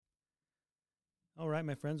All right,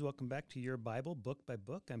 my friends, welcome back to your Bible, book by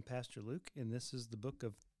book. I'm Pastor Luke, and this is the book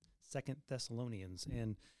of Second Thessalonians.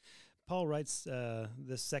 And Paul writes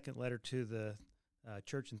this second letter to the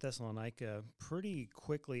church in Thessalonica pretty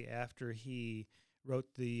quickly after he wrote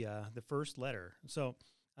the first letter. So,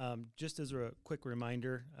 just as a quick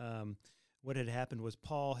reminder, what had happened was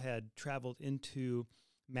Paul had traveled into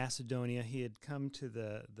Macedonia. He had come to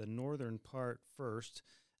the northern part first.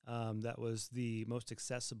 That was the most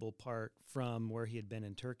accessible part from where he had been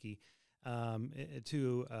in Turkey,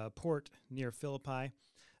 to a port near Philippi.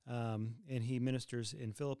 And he ministers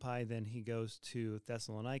in Philippi. Then he goes to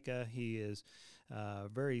Thessalonica. He is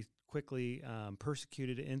very quickly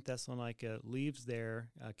persecuted in Thessalonica, leaves there,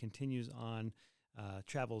 continues on,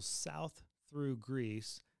 travels south through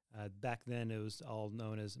Greece. Back then it was all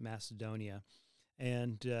known as Macedonia.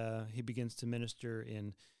 And he begins to minister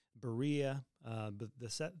in Berea. But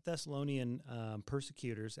the Thessalonian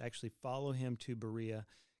persecutors actually follow him to Berea,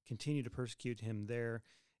 continue to persecute him there,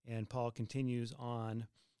 and Paul continues on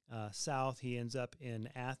south. He ends up in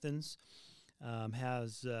Athens,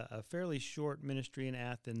 has a fairly short ministry in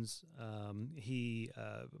Athens. He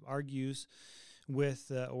argues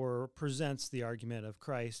with or presents the argument of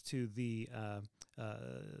Christ to the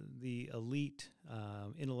elite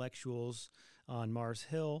intellectuals on Mars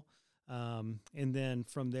Hill. And then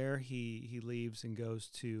from there, he leaves and goes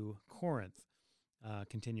to Corinth,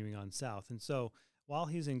 continuing on south. And so while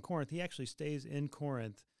he's in Corinth, he actually stays in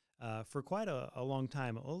Corinth for quite a long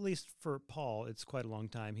time. Well, at least for Paul, it's quite a long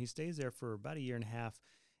time. He stays there for about a year and a half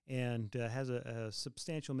and has a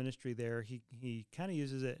substantial ministry there. He kind of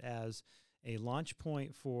uses it as a launch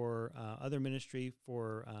point for other ministry,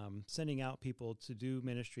 for sending out people to do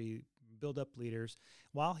ministry, build up leaders.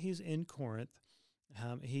 While he's in Corinth,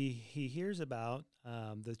 he hears about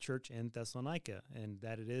the church in Thessalonica and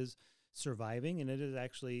that it is surviving and it is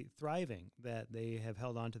actually thriving, that they have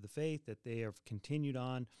held on to the faith, that they have continued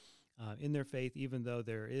on in their faith, even though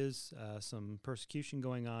there is some persecution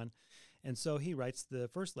going on. And so he writes the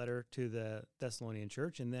first letter to the Thessalonian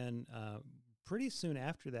church, and then pretty soon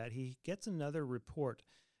after that, he gets another report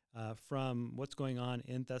from what's going on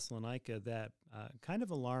in Thessalonica that kind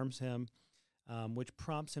of alarms him, which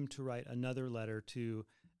prompts him to write another letter to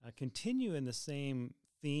continue in the same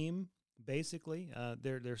theme. Basically,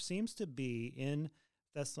 there seems to be in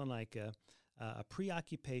Thessalonica a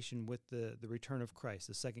preoccupation with the return of Christ,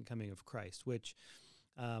 the second coming of Christ, which,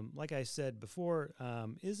 like I said before,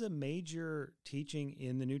 is a major teaching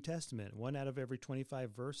in the New Testament. 1 out of every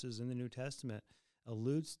 25 verses in the New Testament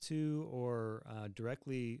alludes to or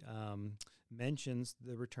directly mentions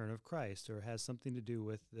the return of Christ or has something to do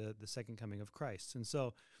with the second coming of Christ. And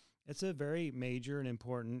so it's a very major and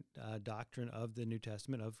important doctrine of the New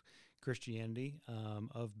Testament, of Christianity,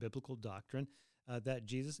 of biblical doctrine, that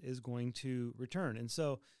Jesus is going to return. And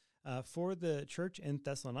so for the church in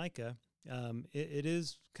Thessalonica, it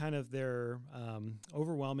is kind of their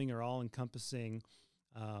overwhelming or all-encompassing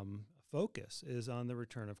focus is on the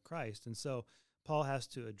return of Christ. And so Paul has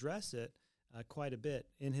to address it quite a bit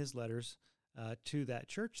in his letters to that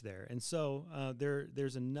church there. And so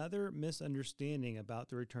there's another misunderstanding about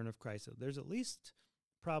the return of Christ. So there's at least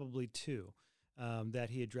probably two that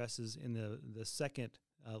he addresses in the second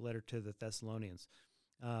letter to the Thessalonians.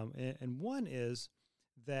 And one is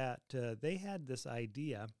that they had this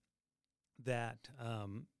idea that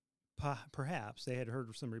perhaps they had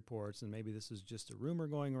heard some reports, and maybe this is just a rumor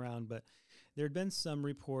going around, but there had been some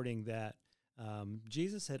reporting that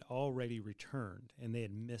Jesus had already returned and they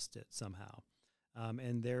had missed it somehow.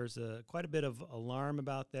 And there's quite a bit of alarm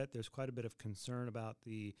about that. There's quite a bit of concern about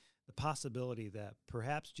the possibility that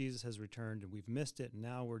perhaps Jesus has returned and we've missed it, and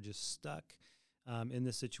now we're just stuck in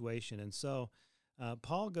this situation. And so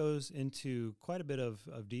Paul goes into quite a bit of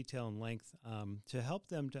detail and length to help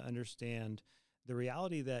them to understand the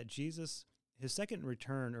reality that Jesus, his second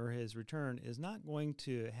return or his return, is not going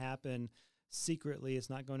to happen secretly. It's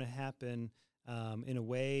not going to happen in a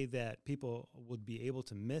way that people would be able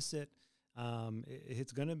to miss it.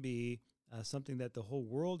 It's going to be something that the whole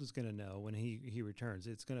world is going to know when he returns.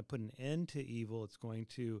 It's going to put an end to evil. It's going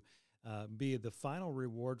to be the final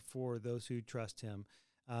reward for those who trust him.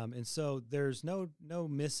 And so there's no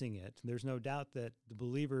missing it. There's no doubt that the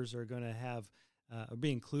believers are going to have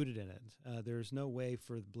be included in it. There's no way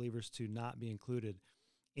for the believers to not be included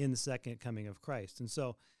in the second coming of Christ. And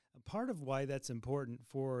so part of why that's important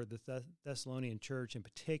for the Thessalonian church in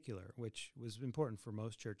particular, which was important for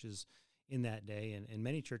most churches in that day and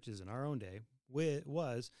many churches in our own day,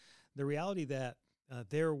 was the reality that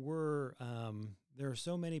there are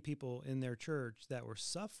so many people in their church that were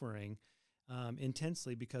suffering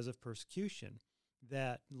intensely because of persecution.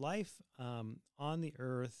 that life on the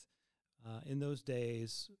earth in those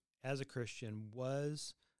days as a Christian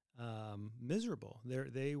was miserable.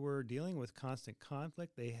 They were dealing with constant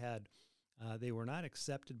conflict. They were not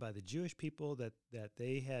accepted by the Jewish people that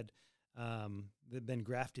they had they'd been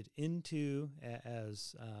grafted into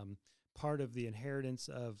as part of the inheritance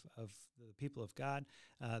of the people of God.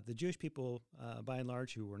 The Jewish people, by and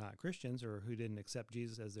large, who were not Christians or who didn't accept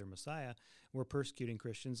Jesus as their Messiah, were persecuting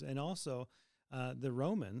Christians. And also the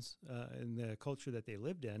Romans, in the culture that they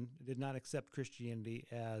lived in, did not accept Christianity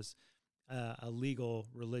as a legal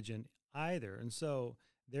religion either. And so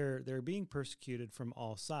they're being persecuted from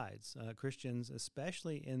all sides. Christians,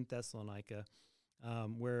 especially in Thessalonica,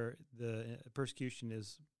 where the persecution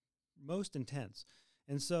is most intense.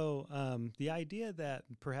 And so the idea that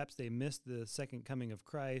perhaps they missed the second coming of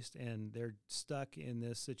Christ and they're stuck in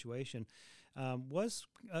this situation was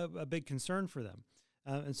a big concern for them.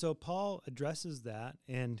 And so Paul addresses that,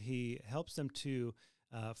 and he helps them to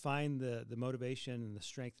find the motivation and the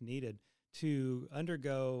strength needed to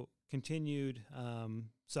undergo continued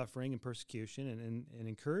suffering and persecution, and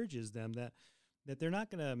encourages them that they're not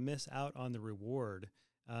going to miss out on the reward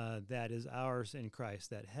that is ours in Christ,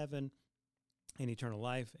 that heaven and eternal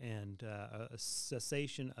life and a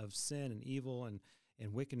cessation of sin and evil and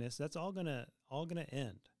wickedness. That's all gonna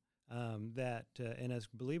end. And as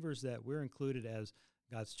believers, that we're included as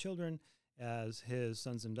God's children, as His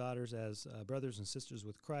sons and daughters, as brothers and sisters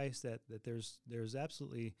with Christ. That there's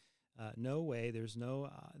absolutely no way, there's no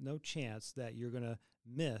chance that you're gonna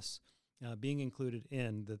miss being included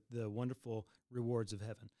in the wonderful rewards of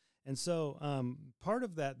heaven. And so part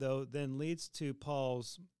of that, though, then leads to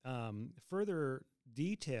Paul's further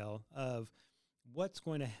detail of what's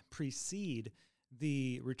going to precede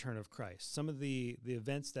the return of Christ. Some of the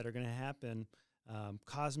events that are going to happen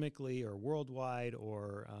cosmically or worldwide,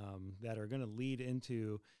 or that are going to lead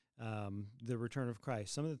into the return of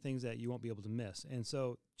Christ. Some of the things that you won't be able to miss. And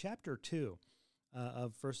so chapter 2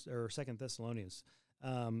 of First or Second Thessalonians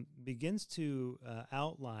begins to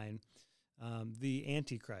outline the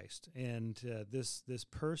Antichrist, and this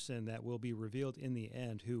person that will be revealed in the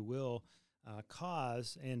end, who will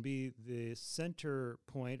cause and be the center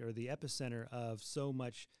point or the epicenter of so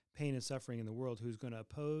much pain and suffering in the world, who's going to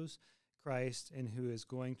oppose Christ and who is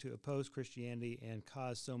going to oppose Christianity and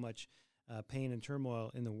cause so much pain and turmoil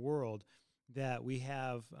in the world, that we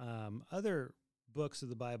have other books of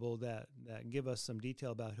the Bible that give us some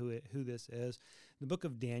detail about who this is. The book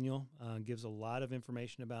of Daniel gives a lot of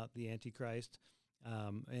information about the Antichrist,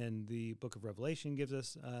 and the book of Revelation gives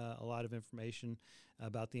us a lot of information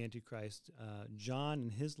about the Antichrist. John, in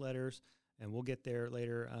his letters, and we'll get there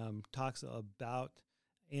later, talks about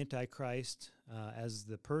Antichrist as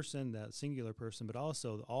the person, the singular person, but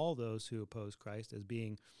also all those who oppose Christ as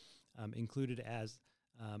being included as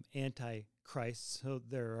Antichrists. So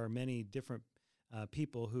there are many different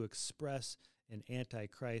people who express an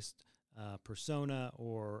Antichrist persona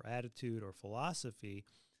or attitude or philosophy,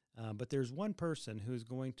 but there's one person who's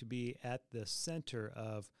going to be at the center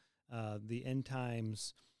of the end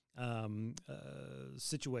times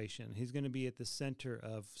situation. He's going to be at the center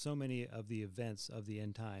of so many of the events of the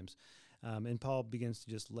end times. And Paul begins to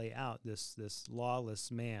just lay out this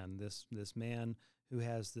lawless man, this man who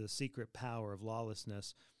has the secret power of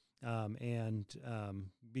lawlessness, and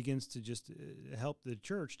begins to just help the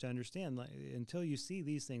church to understand, until you see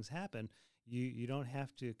these things happen, you don't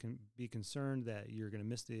have to be concerned that you're going to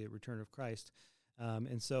miss the return of Christ.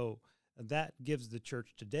 And so that gives the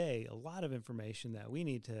church today a lot of information that we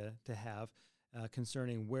need to have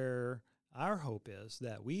concerning where our hope is,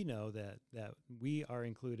 that we know that we are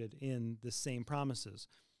included in the same promises,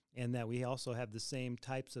 and that we also have the same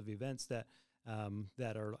types of events that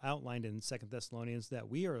are outlined in 2 Thessalonians, that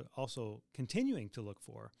we are also continuing to look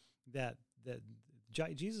for, that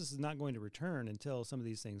Jesus is not going to return until some of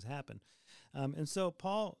these things happen. And so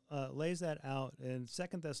Paul lays that out, and 2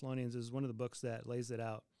 Thessalonians is one of the books that lays it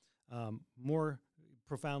out more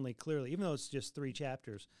profoundly, clearly. Even though it's just 3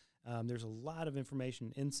 chapters, there's a lot of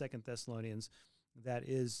information in 2 Thessalonians that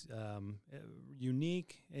is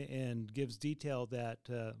unique and gives detail that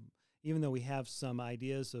even though we have some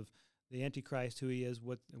ideas of the Antichrist, who he is,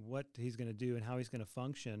 what he's going to do, and how he's going to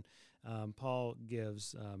function, Paul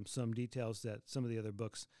gives some details that some of the other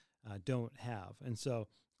books don't have. And so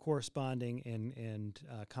corresponding and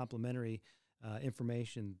complementary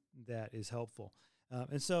information that is helpful.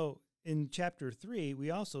 And so in chapter 3,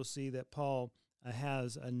 we also see that Paul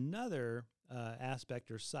has another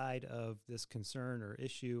aspect or side of this concern or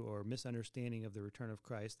issue or misunderstanding of the return of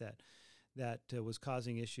Christ that was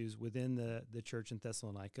causing issues within the church in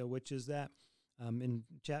Thessalonica, which is that And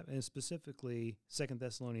specifically 2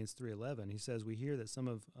 Thessalonians 3:11, he says, "We hear that some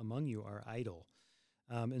of among you are idle."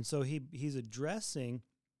 And so he's addressing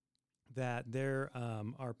that there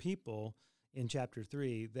are people in chapter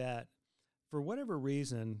 3 that, for whatever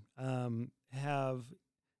reason, have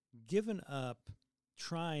given up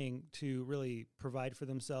trying to really provide for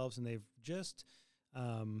themselves, and they've just,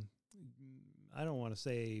 I don't want to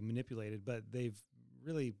say manipulated, but they've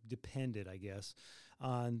really depended, I guess,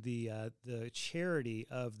 on the charity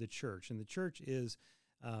of the church. And the church is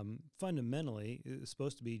fundamentally is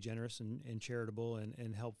supposed to be generous and charitable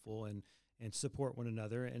and helpful and support one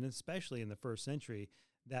another. And especially in the first century,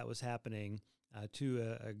 that was happening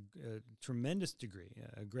to a tremendous degree,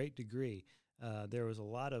 a great degree. There was a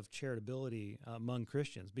lot of charitability among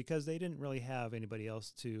Christians because they didn't really have anybody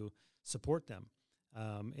else to support them.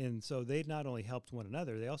 And so they not only helped one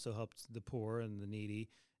another, they also helped the poor and the needy,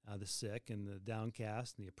 the sick and the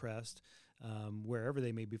downcast and the oppressed, wherever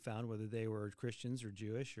they may be found, whether they were Christians or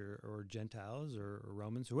Jewish or Gentiles or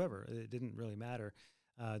Romans, whoever. It didn't really matter.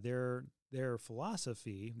 Their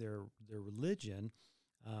philosophy, their religion,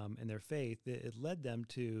 and their faith, it led them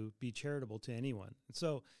to be charitable to anyone. And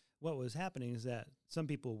so what was happening is that some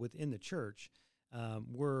people within the church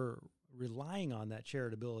were relying on that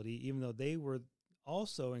charitability, even though they were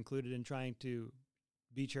also included in trying to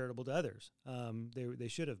be charitable to others. They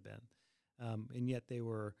should have been. And yet they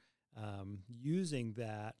were using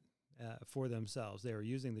that for themselves. They were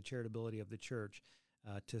using the charitability of the church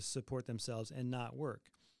to support themselves and not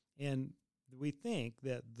work. And we think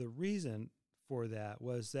that the reason for that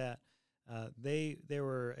was that they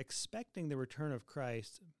were expecting the return of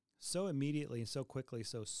Christ so immediately and so quickly,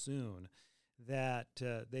 so soon, that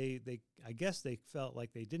I guess they felt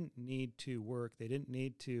like they didn't need to work, they didn't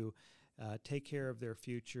need to take care of their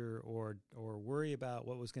future or worry about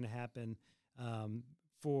what was going to happen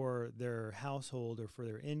for their household or for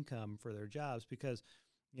their income, for their jobs, because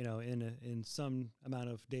in some amount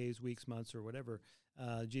of days, weeks, months, or whatever,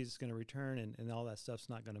 Jesus is going to return, and all that stuff's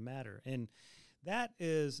not going to matter. And that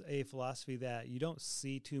is a philosophy that you don't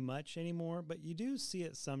see too much anymore, but you do see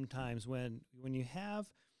it sometimes when you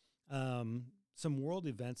have some world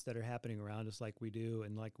events that are happening around us, like we do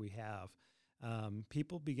and like we have.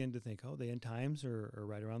 People begin to think, oh, the end times are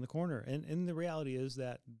right around the corner, and the reality is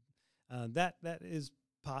that that is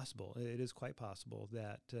possible. It is quite possible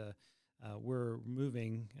that we're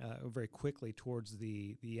moving very quickly towards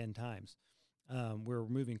the end times. We're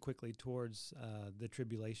moving quickly towards the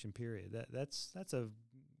tribulation period. That's a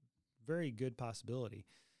very good possibility.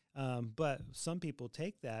 But some people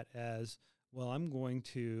take that as, well, I'm going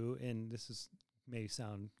to, and this may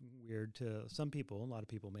sound weird to some people, a lot of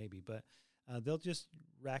people maybe, but they'll just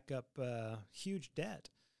rack up huge debt,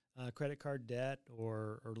 credit card debt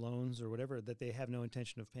or loans or whatever that they have no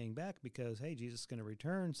intention of paying back because, hey, Jesus is going to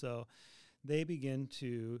return. So they begin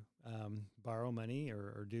to borrow money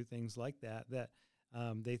or do things like that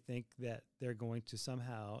they think that they're going to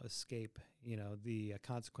somehow escape, the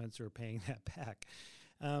consequence or paying that back.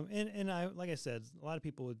 And I, like I said, a lot of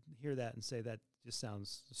people would hear that and say that just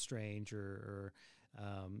sounds strange or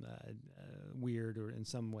weird or in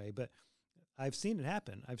some way. But I've seen it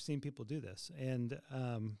happen. I've seen people do this. And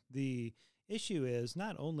the issue is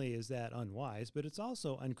not only is that unwise, but it's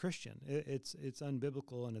also unchristian. It's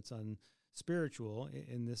unbiblical and it's unspiritual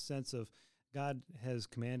in this sense of God has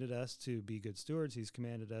commanded us to be good stewards. He's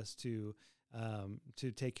commanded us to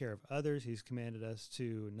take care of others. He's commanded us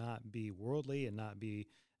to not be worldly and not be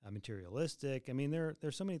materialistic. I mean,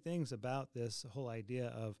 there's so many things about this whole idea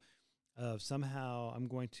of somehow I'm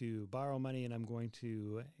going to borrow money and I'm going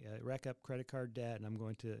to rack up credit card debt and I'm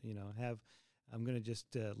going to, I'm going to just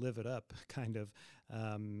live it up kind of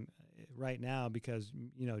right now because,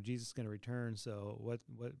 Jesus is going to return. So what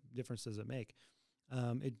difference does it make?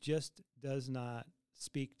 It just does not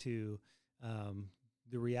speak to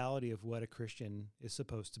the reality of what a Christian is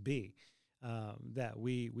supposed to be, that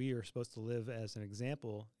we are supposed to live as an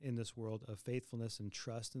example in this world of faithfulness and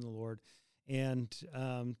trust in the Lord, and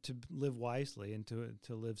to live wisely and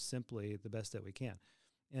to live simply the best that we can.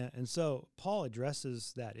 And so Paul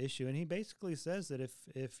addresses that issue, and he basically says that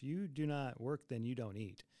if you do not work, then you don't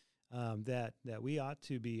eat. That we ought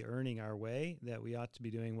to be earning our way, that we ought to be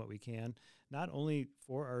doing what we can, not only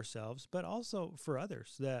for ourselves, but also for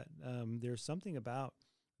others, that there's something about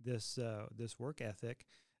this work ethic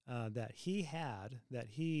that he had, that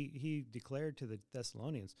he declared to the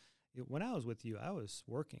Thessalonians. When I was with you, I was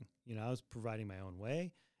working. I was providing my own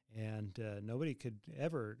way, and nobody could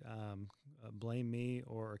ever blame me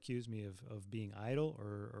or accuse me of being idle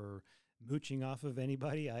or mooching off of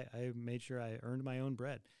anybody. I made sure I earned my own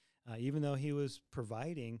bread. Even though he was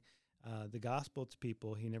providing the gospel to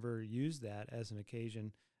people. He never used that as an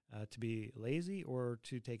occasion to be lazy or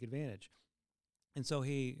to take advantage. And so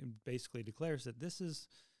he basically declares that this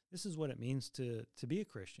is what it means to be a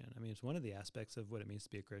Christian. I mean, it's one of the aspects of what it means to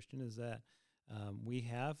be a Christian is that we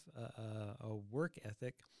have a work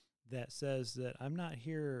ethic that says that I'm not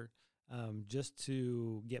here just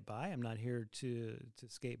to get by. I'm not here to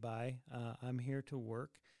skate by. I'm here to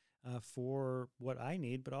work for what I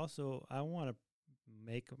need, but also I want to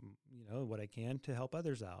make what I can to help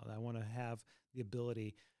others out. I want to have the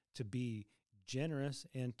ability to be generous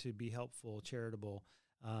and to be helpful, charitable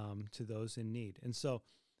to those in need. And so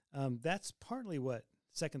that's partly what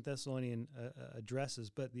Second Thessalonians addresses.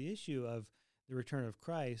 But the issue of the return of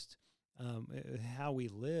Christ, how we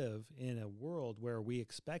live in a world where we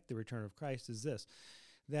expect the return of Christ, is this: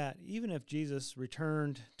 that even if Jesus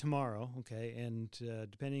returned tomorrow, okay, and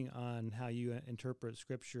depending on how you interpret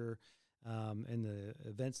Scripture and the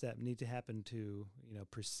events that need to happen to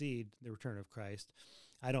precede the return of Christ,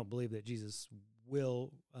 I don't believe that Jesus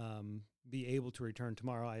will be able to return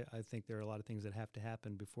tomorrow. I think there are a lot of things that have to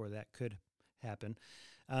happen before that could happen.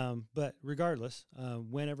 But regardless,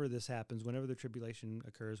 whenever this happens, whenever the tribulation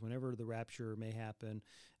occurs, whenever the rapture may happen,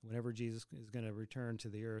 whenever Jesus is going to return to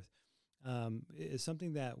the earth, is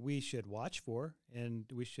something that we should watch for and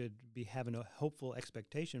we should be having a hopeful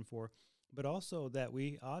expectation for, but also that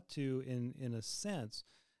we ought to, in a sense,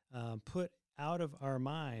 put out of our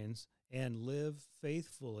minds and live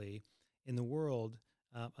faithfully in the world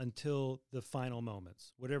until the final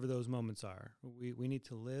moments, whatever those moments are. We need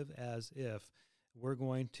to live as if we're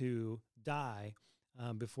going to die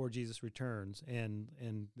before Jesus returns,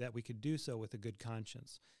 and that we could do so with a good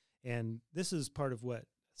conscience. And this is part of what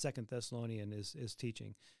Second Thessalonians is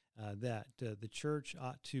teaching, that the church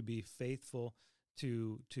ought to be faithful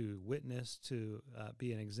to witness, to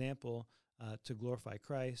be an example, to glorify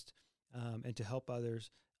Christ, and to help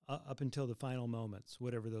others up until the final moments,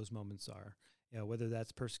 whatever those moments are. Whether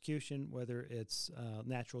that's persecution, whether it's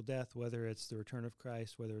natural death, whether it's the return of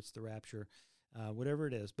Christ, whether it's the rapture, whatever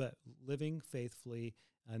it is, but living faithfully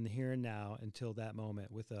in the here and now until that moment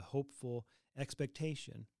with a hopeful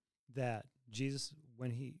expectation that Jesus,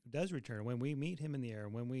 when he does return, when we meet him in the air,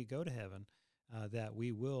 when we go to heaven, that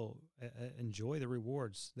we will enjoy the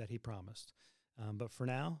rewards that he promised. But for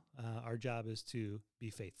now, our job is to be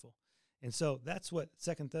faithful. And so that's what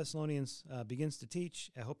Second Thessalonians begins to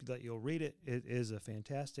teach. I hope that you'll read it. It is a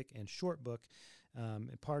fantastic and short book,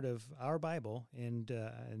 part of our Bible and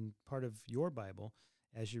part of your Bible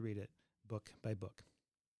as you read it book by book.